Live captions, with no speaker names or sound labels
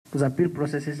Because appeal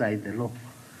processes are in the law.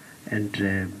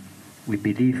 And we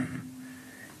believe,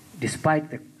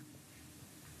 despite the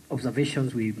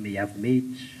observations we may have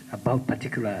made about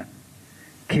particular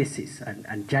cases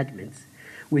and judgments,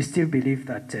 we still believe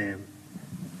that the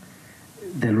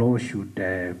law should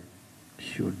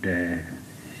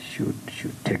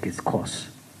take its course.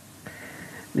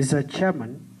 Mr.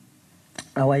 Chairman,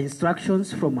 our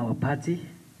instructions from our party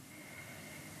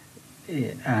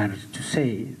are to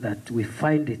say that we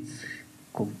find it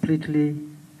completely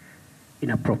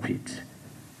inappropriate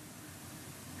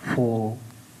for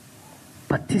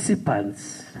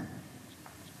participants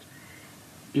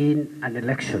in an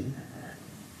election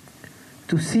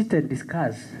to sit and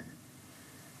discuss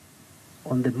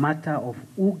on the matter of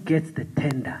who gets the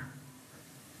tender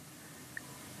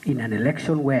in an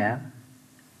election where,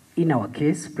 in our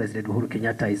case, President Uhuru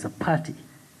Kenyatta is a party.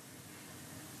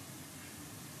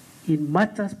 In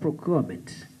matters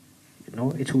procurement,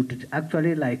 it would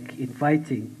actually like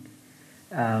inviting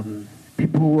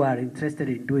people who are interested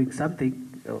in doing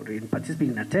something or in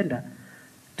participating in a tender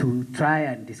to try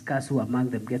and discuss who among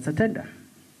them gets a tender.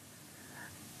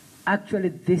 Actually,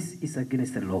 this is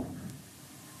against the law.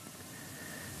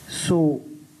 So,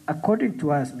 according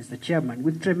to us, Mr. Chairman,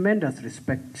 with tremendous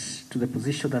respect to the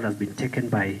position that has been taken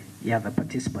by the other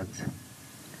participants,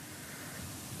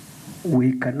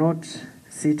 we cannot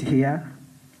sit here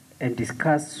and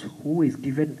discuss who is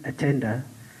given a tender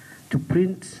to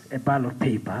print a ballot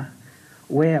paper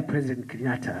where President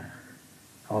Kenyatta,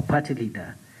 our party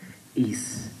leader,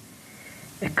 is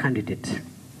a candidate.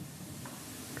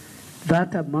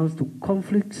 That amounts to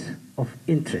conflict of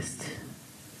interest.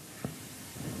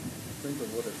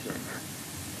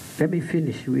 Let me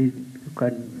finish.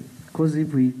 Because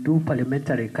if we do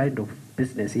parliamentary kind of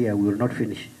business here, we will not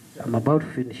finish. I'm about to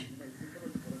finish.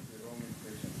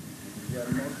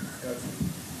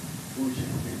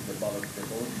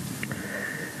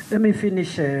 Let me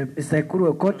finish, Mr.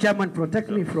 Ekuru. Co-chairman, protect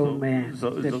me from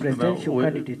the presidential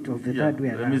candidate of the third way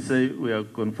around. Let me say we are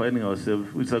confining ourselves.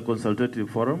 It's a consultative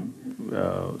forum,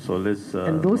 so let's...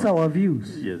 and those are our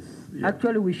views. Yes. Yeah.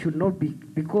 Actually, we should not be,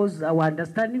 because our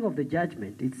understanding of the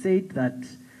judgment, it said that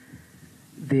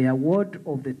the award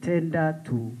of the tender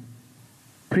to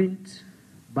print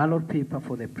ballot paper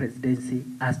for the presidency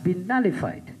has been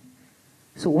nullified.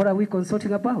 So what are we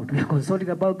consulting about? We are consulting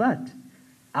about that.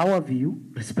 Our view,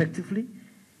 respectively,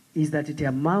 is that it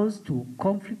amounts to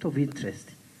conflict of interest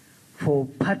for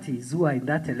parties who are in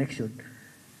that election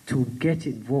to get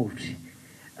involved.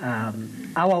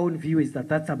 Our own view is that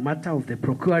that's a matter of the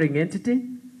procuring entity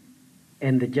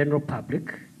and the general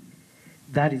public.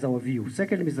 That is our view.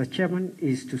 Second, Mr. Chairman,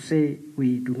 is to say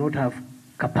we do not have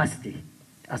capacity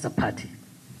as a party.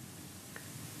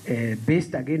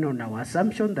 Based again on our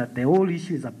assumption that the whole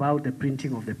issue is about the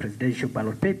printing of the presidential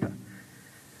ballot paper.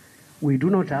 We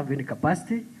do not have any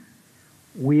capacity.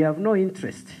 We have no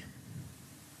interest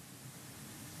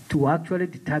to actually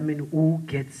determine who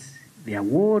gets the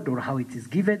award or how it is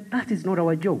given. That is not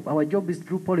our job. Our job is to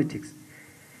do politics.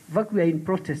 In fact, we are in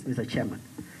protest, Mr. Chairman,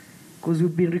 because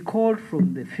we've been recalled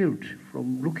from the field,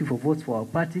 from looking for votes for our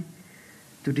party,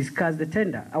 to discuss the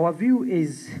tender. Our view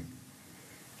is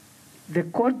the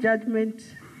court judgment,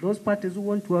 those parties who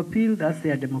want to appeal, that's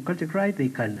their democratic right, they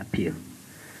can appeal.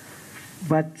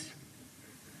 But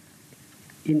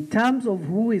in terms of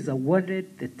who is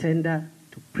awarded the tender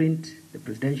to print the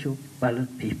presidential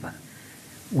ballot paper,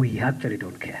 we actually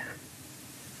don't care.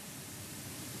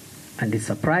 And it's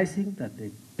surprising that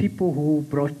the people who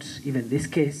brought even this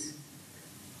case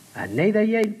are neither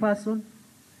here in person,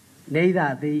 neither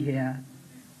are they here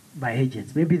by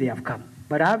agents. Maybe they have come.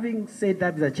 But having said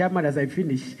that, Mr. Chairman, as I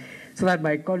finish, so that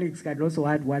my colleagues can also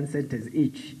add one sentence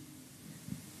each,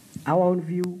 our own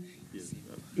view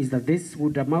is that this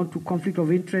would amount to conflict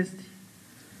of interest.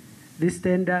 This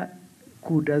tender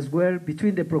could as well,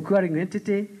 between the procuring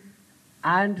entity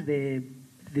and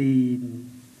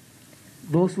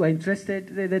those who are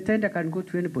interested, the tender can go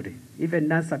to anybody. Even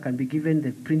NASA can be given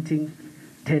the printing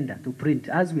tender to print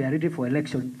as we are ready for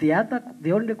election.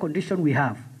 The only condition we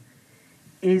have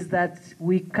is that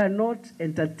we cannot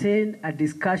entertain a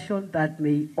discussion that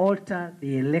may alter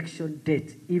the election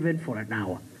date, even for an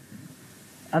hour.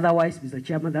 Otherwise, Mr.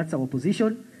 Chairman, that's our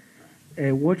position.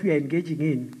 What we are engaging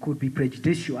in could be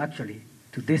prejudicial, actually,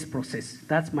 to this process.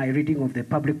 That's my reading of the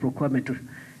Public Procurement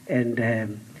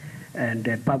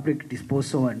and Public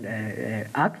Disposal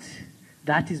Act.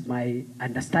 That is my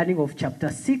understanding of Chapter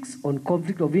 6 on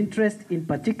conflict of interest, in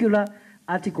particular,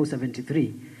 Article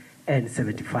 73 and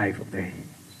 75 of the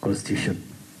Constitution.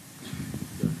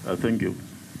 Thank you.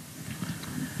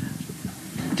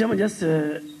 Chairman, just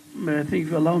I think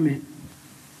if you allow me,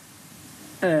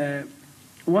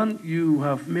 One, you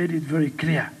have made it very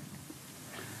clear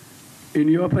in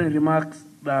your opening remarks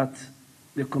that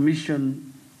the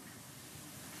Commission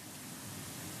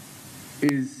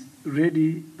is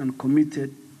ready and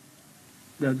committed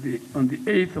that on the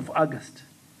 8th of August,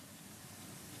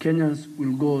 Kenyans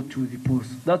will go to the polls.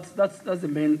 That's the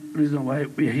main reason why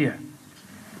we're here.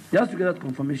 Just to get that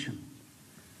confirmation.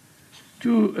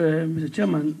 To Mr.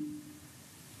 Chairman,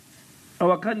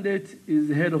 our candidate is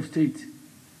the head of state,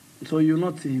 so you'll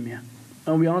not see him here.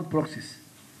 And we are not proxies.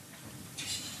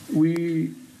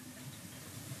 We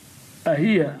are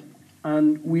here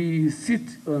and we sit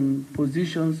on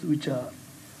positions which are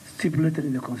stipulated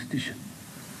in the Constitution.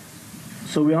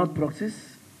 So we are not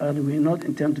proxies, and we not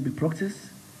intend to be proxies.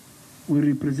 We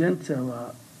represent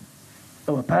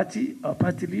our party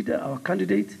leader, our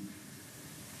candidate.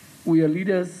 We are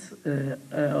leaders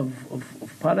of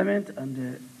Parliament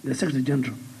and the Secretary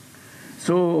General.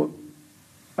 So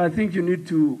I think you need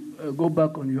to go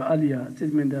back on your earlier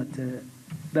statement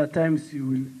that at times you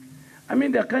will. I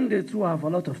mean, there are candidates who have a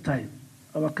lot of time.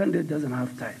 Our candidate doesn't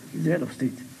have time. He's the head of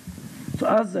state. So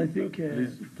as I think...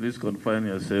 please confine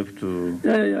yourself to...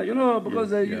 Yeah, you know,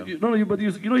 because yes,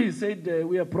 he said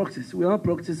we are proxies. We are not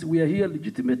proxies. We are here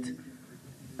legitimate.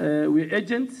 We are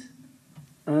agents,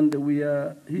 and we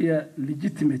are here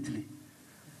legitimately.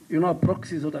 You know,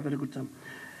 proxy is not a very good term.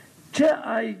 Chair,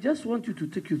 I just want you to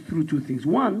take you through two things.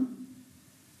 One,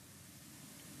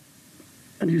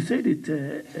 and you said it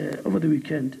over the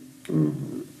weekend,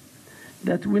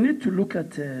 that we need to look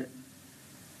at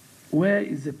where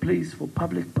is the place for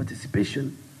public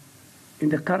participation in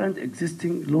the current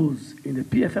existing laws in the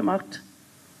PFM Act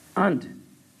and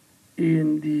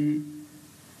in the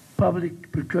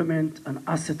Public Procurement and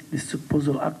Asset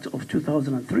Disposal Act of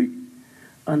 2003,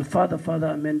 and further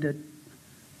amended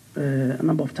a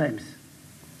number of times.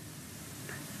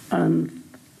 And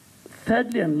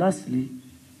thirdly and lastly,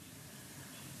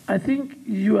 I think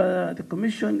you are, the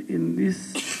Commission in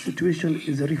this situation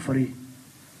is a referee.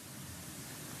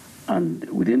 And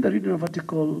within the reading of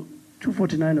Article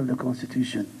 249 of the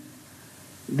Constitution,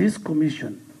 this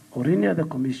Commission or any other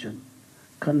commission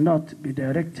cannot be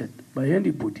directed by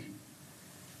anybody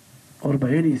or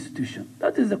by any institution.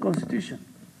 That is the Constitution.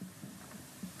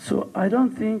 So I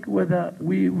don't think whether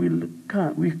we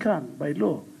can, by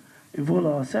law, involve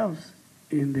ourselves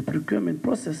in the procurement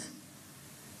process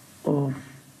of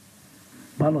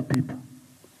ballot paper.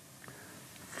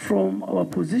 From our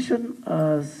position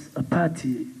as a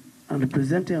party and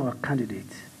representing our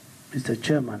candidate, Mr.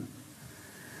 Chairman,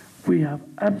 we have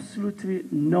absolutely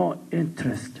no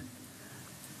interest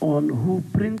on who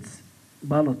prints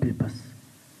ballot papers.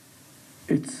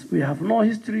 We have no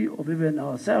history of even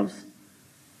ourselves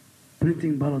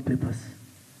printing ballot papers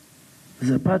as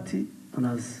a party and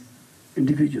as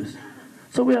individuals.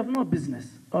 So we have no business.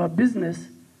 Our business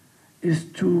is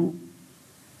to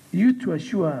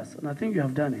assure us, and I think you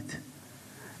have done it,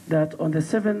 that on the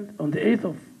 8th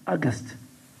of August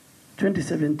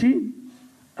 2017,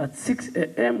 at 6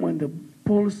 a.m. when the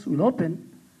polls will open,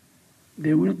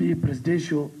 there will be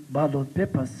presidential ballot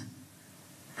papers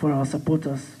for our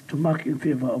supporters to mark in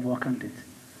favor of our candidate.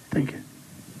 Thank you.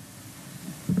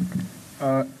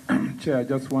 Chair,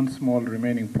 just one small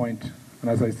remaining point. And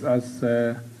as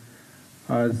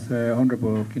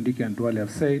Honorable Kindiki and Duale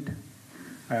have said,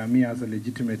 I am here as a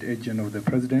legitimate agent of the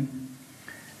President,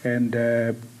 and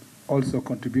also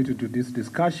contributed to this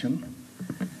discussion.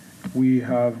 We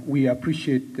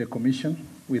appreciate the Commission.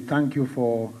 We thank you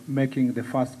for making the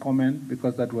first comment,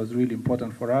 because that was really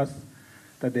important for us,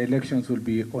 that the elections will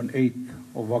be on 8th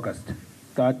of August.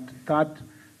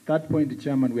 That point,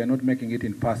 Chairman, we are not making it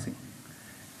in passing.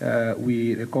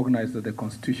 We recognize that the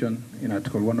Constitution in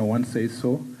Article 101 says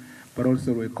so, but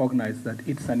also recognize that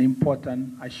it's an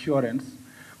important assurance,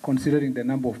 considering the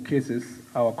number of cases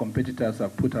our competitors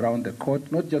have put around the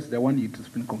court, not just the one that has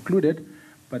been concluded,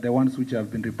 but the ones which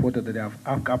have been reported that they are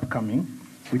upcoming.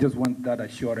 We just want that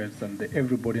assurance, and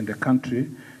everybody in the country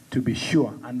to be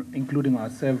sure, and including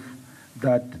ourselves,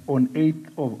 that on 8th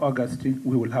of August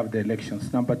we will have the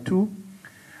elections. Number two,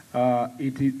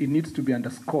 it needs to be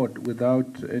underscored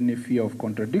without any fear of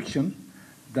contradiction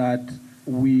that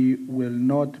we will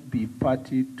not be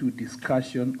party to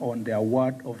discussion on the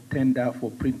award of tender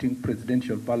for printing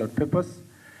presidential ballot papers.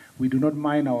 We do not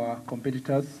mind our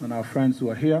competitors and our friends who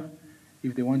are here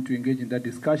if they want to engage in that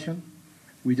discussion.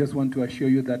 We just want to assure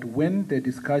you that when the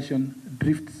discussion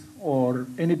drifts, or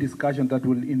any discussion that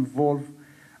will involve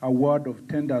award of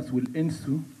tenders will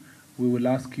ensue, we will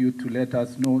ask you to let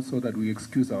us know so that we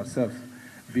excuse ourselves,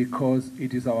 because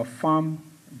it is our firm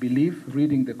belief,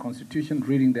 reading the Constitution,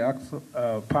 reading the Acts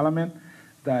of Parliament,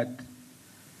 that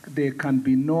there can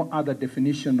be no other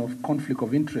definition of conflict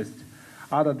of interest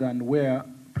other than where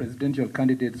presidential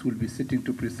candidates will be sitting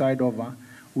to preside over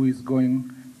who is going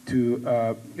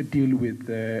to deal with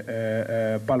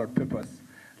ballot papers.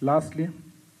 Lastly,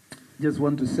 just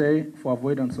want to say, for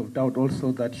avoidance of doubt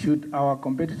also, that should our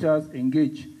competitors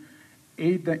engage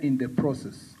either in the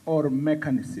process or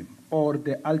mechanism or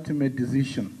the ultimate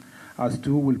decision as to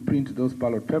who will print those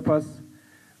ballot papers,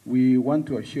 we want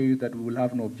to assure you that we will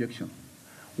have no objection.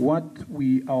 Our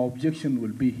objection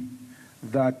will be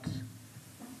that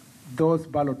those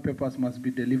ballot papers must be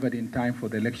delivered in time for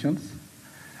the elections,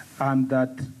 and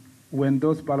that when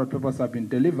those ballot papers have been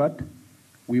delivered,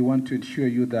 we want to ensure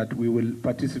you that we will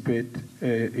participate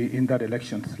in that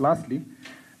elections. Lastly,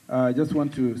 I just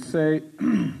want to say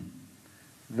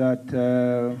that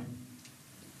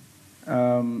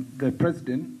the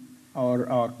president or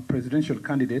our presidential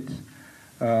candidate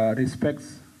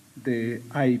respects the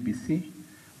IEBC.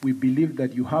 We believe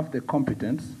that you have the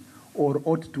competence, or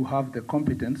ought to have the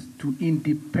competence, to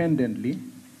independently,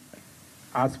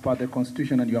 as per the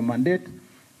Constitution and your mandate,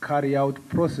 carry out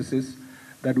processes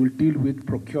that will deal with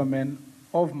procurement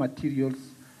of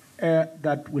materials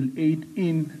that will aid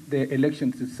in the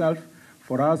elections itself.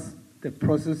 For us, the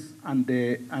process and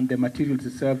the materials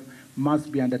itself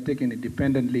must be undertaken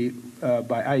independently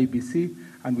by IEBC,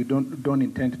 and we don't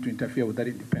intend to interfere with that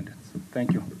independence.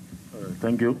 Thank you.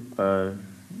 Thank you.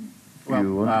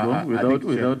 You want to go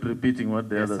without repeating what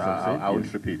the others have said? I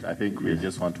won't repeat. I think we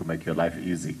just want to make your life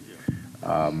easy.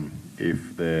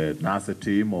 If the NASA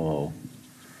team, or,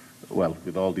 well,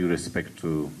 with all due respect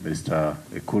to Mr.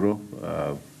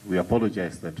 Ekuro, we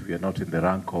apologize that we are not in the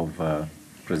rank of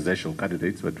presidential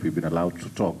candidates, but we've been allowed to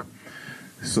talk.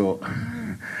 So,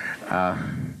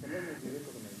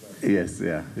 yes,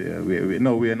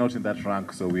 no, we are not in that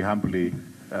rank, so we humbly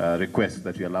request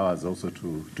that you allow us also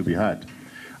to be heard.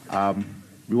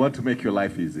 We want to make your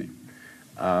life easy.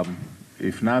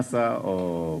 If NASA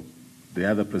or the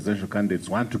other presidential candidates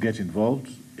want to get involved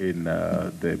in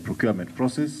the procurement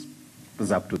process,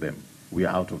 it's up to them. We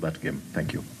are out of that game.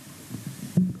 Thank you.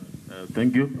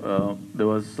 Thank you. There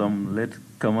was some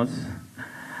latecomers.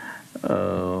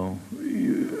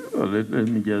 Let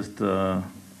me just,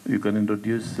 you can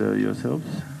introduce yourselves.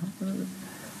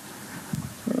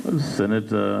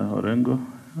 Senator Orengo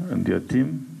and your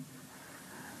team.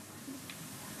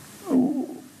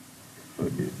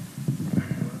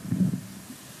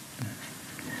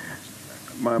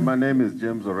 My name is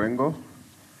James Orengo.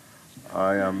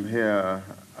 I am here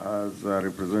as a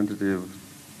representative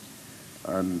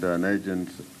and an agent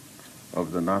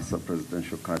of the NASA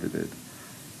presidential candidate.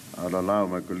 I'll allow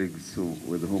my colleagues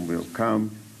with whom we have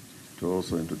come to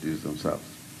also introduce themselves.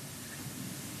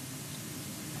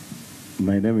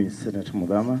 My name is Senator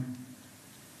Mudama.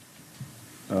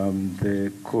 I'm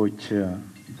the co-chair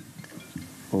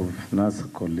of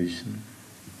NASA Coalition,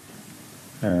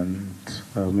 and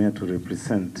I'm here to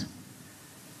represent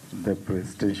the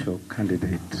presidential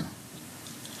candidate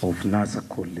of NASA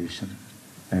Coalition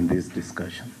in this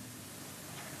discussion.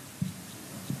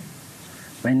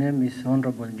 My name is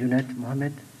Honorable Junet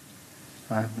Mohammed.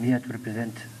 I'm here to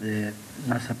represent the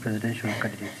NASA presidential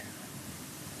candidate.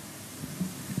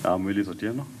 I'm Willis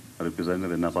Otieno, representing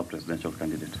the NASA presidential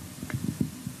candidate.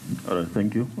 All right,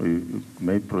 thank you. You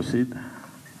may proceed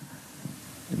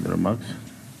in the remarks.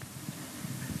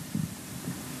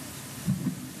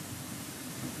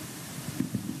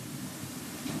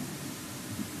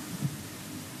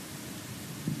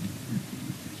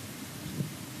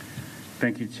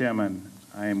 Thank you, Chairman.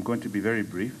 I am going to be very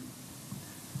brief.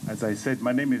 As I said,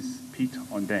 my name is Pete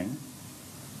Ondeng,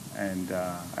 and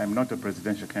I'm not a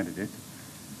presidential candidate,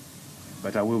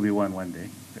 but I will be one day.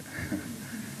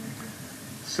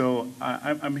 So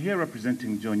I'm here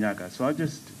representing Joe Nyaga. So I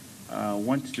just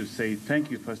want to say thank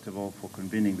you, first of all, for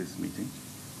convening this meeting.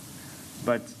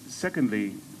 But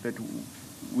secondly, that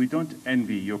we don't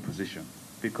envy your position,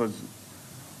 because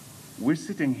we're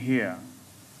sitting here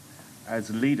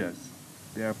as leaders.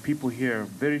 There are people here,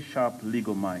 very sharp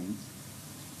legal minds,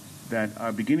 that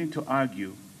are beginning to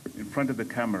argue in front of the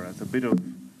cameras, a bit of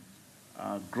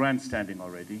grandstanding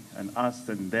already, and us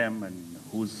and them, and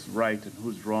who's right and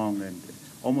who's wrong, and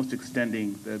almost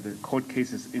extending the court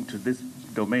cases into this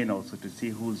domain also to see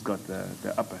who's got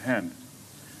the upper hand.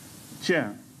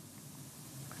 Chair,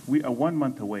 we are 1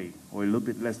 month away, or a little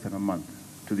bit less than a month,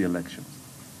 to the elections.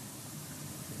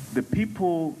 The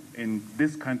people in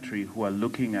this country who are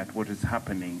looking at what is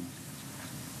happening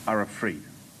are afraid.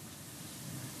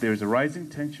 There is a rising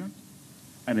tension,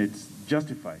 and it's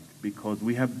justified because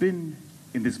we have been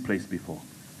in this place before.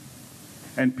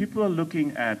 And people are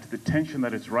looking at the tension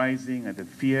that is rising and the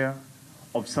fear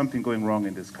of something going wrong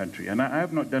in this country. And I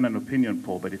have not done an opinion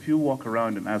poll, but if you walk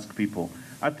around and ask people,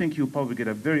 I think you'll probably get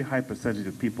a very high percentage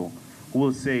of people who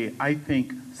will say, I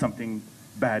think something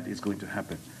bad is going to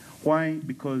happen. Why?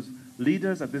 Because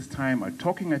leaders at this time are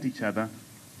talking at each other.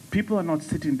 People are not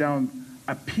sitting down,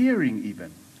 appearing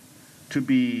even to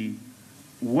be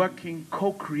working,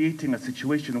 co-creating a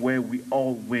situation where we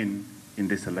all win in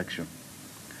this election.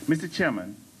 Mr.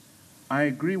 Chairman, I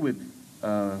agree with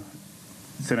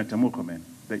Senator Murkomen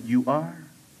that you are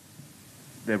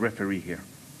the referee here.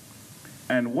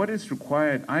 And what is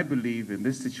required, I believe, in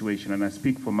this situation, and I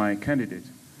speak for my candidate,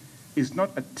 is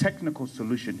not a technical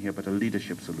solution here, but a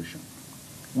leadership solution.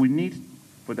 We need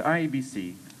for the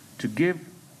IEBC to give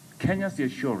Kenyans the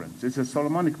assurance. It's a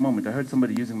Solomonic moment. I heard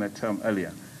somebody using that term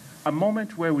earlier. A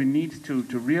moment where we need to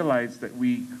realize that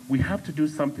we have to do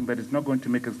something that is not going to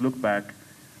make us look back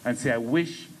and say, I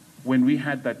wish when we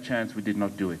had that chance we did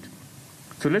not do it.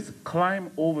 So let's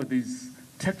climb over these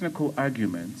technical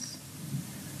arguments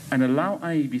and allow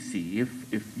IEBC,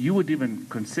 if you would even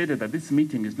consider that this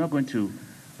meeting is not going to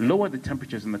lower the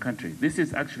temperatures in the country, this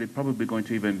is actually probably going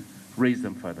to even raise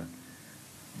them further,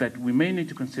 that we may need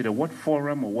to consider what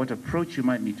forum or what approach you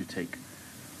might need to take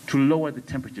to lower the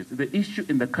temperatures. The issue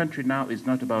in the country now is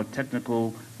not about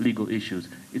technical legal issues,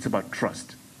 it's about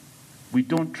trust. We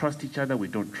don't trust each other, we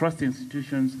don't trust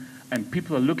institutions, and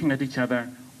people are looking at each other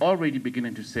already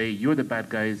beginning to say, you're the bad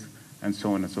guys, and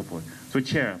so on and so forth. So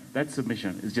Chair, that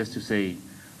submission is just to say,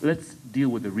 let's deal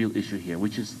with the real issue here,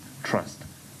 which is trust,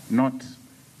 not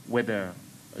whether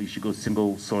you should go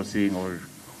single sourcing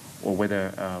or whether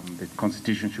the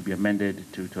Constitution should be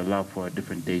amended to allow for a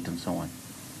different date and so on.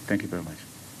 Thank you very much.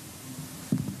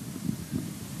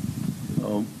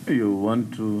 You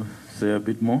want to say a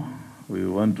bit more? We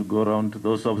want to go around to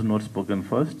those who have not spoken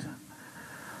first.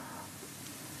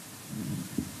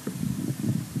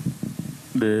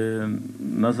 The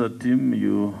NASA team,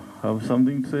 you have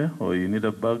something to say, or you need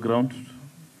a background?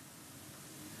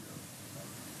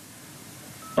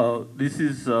 This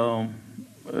is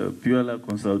purely a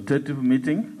consultative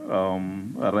meeting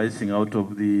arising out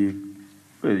of the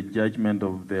judgment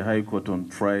of the High Court on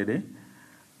Friday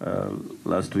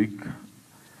last week.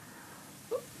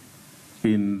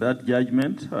 In that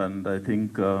judgment, and I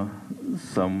think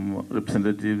some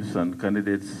representatives and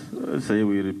candidates say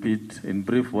we repeat in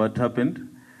brief what happened,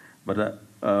 but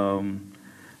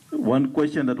one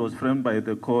question that was framed by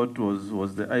the court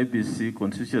was the IBC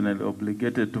constitutionally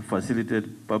obligated to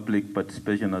facilitate public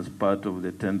participation as part of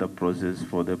the tender process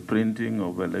for the printing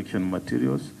of election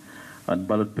materials and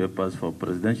ballot papers for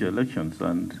presidential elections.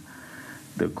 And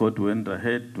the court went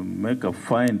ahead to make a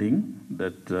finding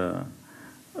that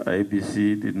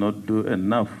IBC did not do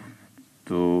enough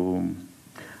to,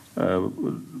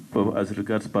 as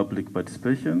regards public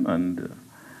participation, and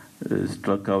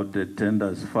struck out the tender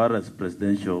as far as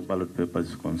presidential ballot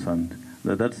papers is concerned.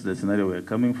 That's the scenario we're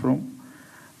coming from.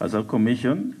 As a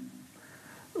commission,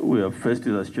 we are faced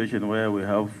with a situation where we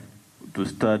have to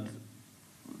start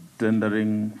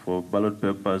tendering for ballot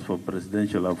papers for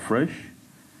presidential afresh.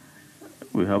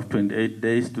 We have 28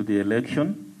 days to the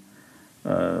election.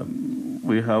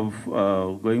 We have,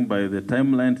 going by the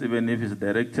timelines, even if it's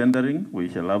direct tendering, we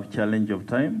shall have challenge of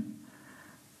time.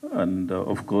 And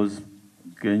of course,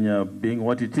 Kenya being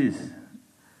what it is,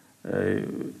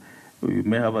 we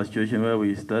may have a situation where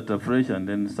we start afresh and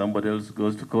then somebody else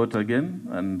goes to court again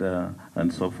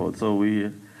and so forth. So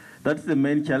that's the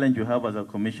main challenge we have as a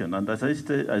commission. And as I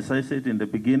said in the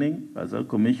beginning, as a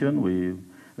commission, we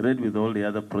read with all the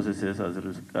other processes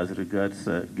as regards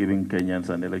giving Kenyans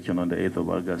an election on the 8th of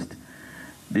August.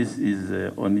 This is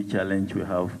the only challenge we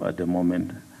have at the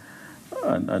moment.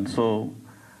 And so,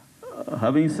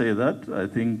 having said that, I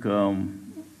think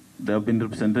there have been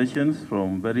representations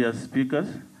from various speakers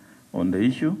on the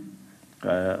issue.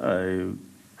 I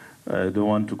don't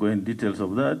want to go in details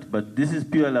of that, but this is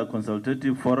purely a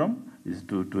consultative forum, is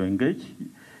to engage.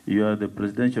 You are the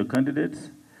presidential candidates.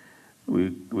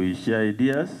 We share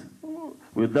ideas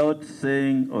without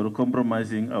saying or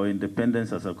compromising our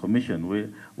independence as a commission.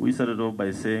 We started off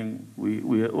by saying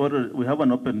we have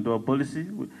an open door policy.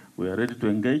 We are ready to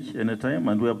engage anytime,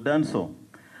 and we have done so.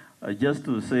 Just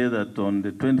to say that on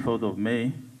the 24th of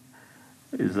May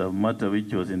is a matter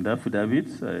which was in the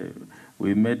affidavits.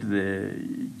 We met the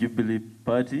Jubilee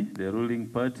Party, the ruling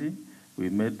party. We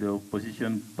met the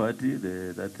opposition party,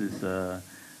 that is the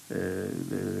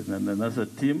NASA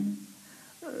team.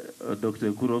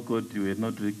 Dr. Kurokot,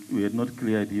 we had not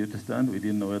cleared you to stand. We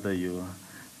didn't know whether you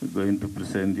were going to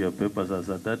present your papers as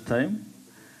at that time.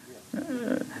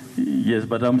 Yes,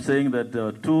 but I'm saying that there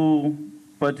are two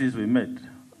parties we met.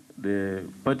 the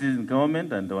parties in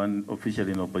government and one official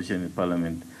in opposition in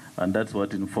parliament. And that's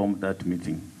what informed that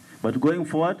meeting. But going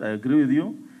forward, I agree with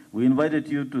you. We invited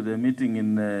you to the meeting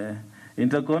in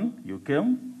Intercon. You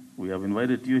came. We have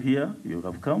invited you here. You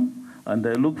have come. And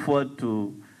I look forward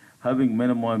to having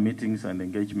many more meetings and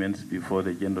engagements before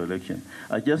the general election.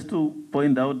 Just to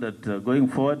point out that going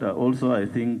forward, also I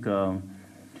think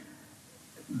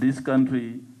this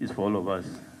country is for all of us.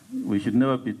 We should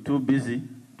never be too busy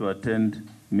to attend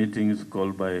meetings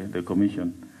called by the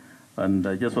Commission. And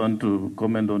I just want to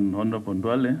comment on Honorable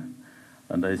Ndwale,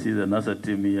 and I see the NASA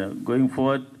team here. Going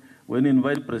forward, when you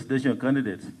invite presidential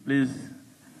candidates, please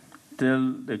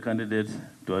tell the candidates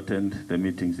to attend the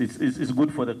meetings. It's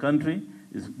good for the country.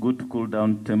 It's good to cool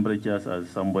down temperatures, as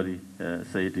somebody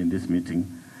said in this meeting.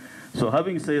 So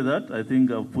having said that, I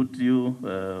think I've put you,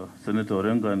 Senator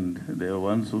Orengo, and the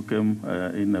ones who came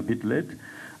in a bit late.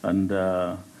 And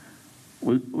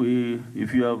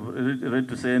if you are ready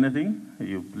to say anything,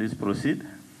 you please proceed.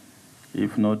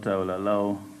 If not, I will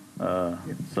allow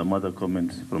some other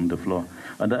comments from the floor.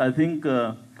 And I think,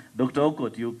 Dr.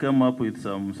 Okot, you came up with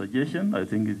some suggestion. I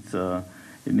think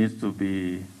it needs to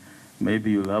be,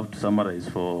 maybe you'll have to summarize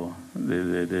for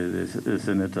the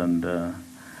Senate and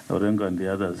Orengo and the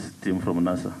others team from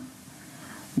NASA.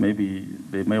 Maybe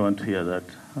they may want to hear that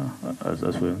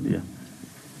as well, yeah.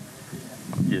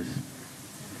 Yes.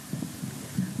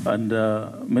 And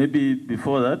maybe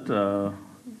before that,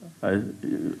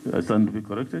 I stand to be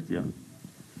corrected, yeah.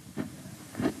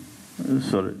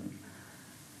 Sorry.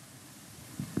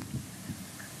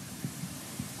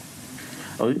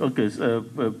 Okay, so,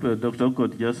 Dr.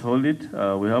 Okot, just hold it.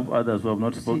 We have others who have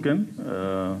not spoken.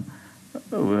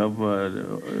 We have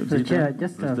the Chair,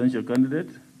 just presidential candidate.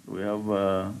 We have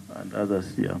and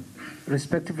others here.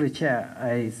 Respectively, Chair,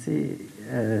 I say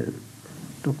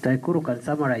Dr. Ekuru can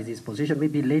summarize his position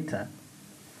maybe later,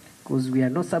 because we are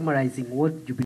not summarizing what Jubilee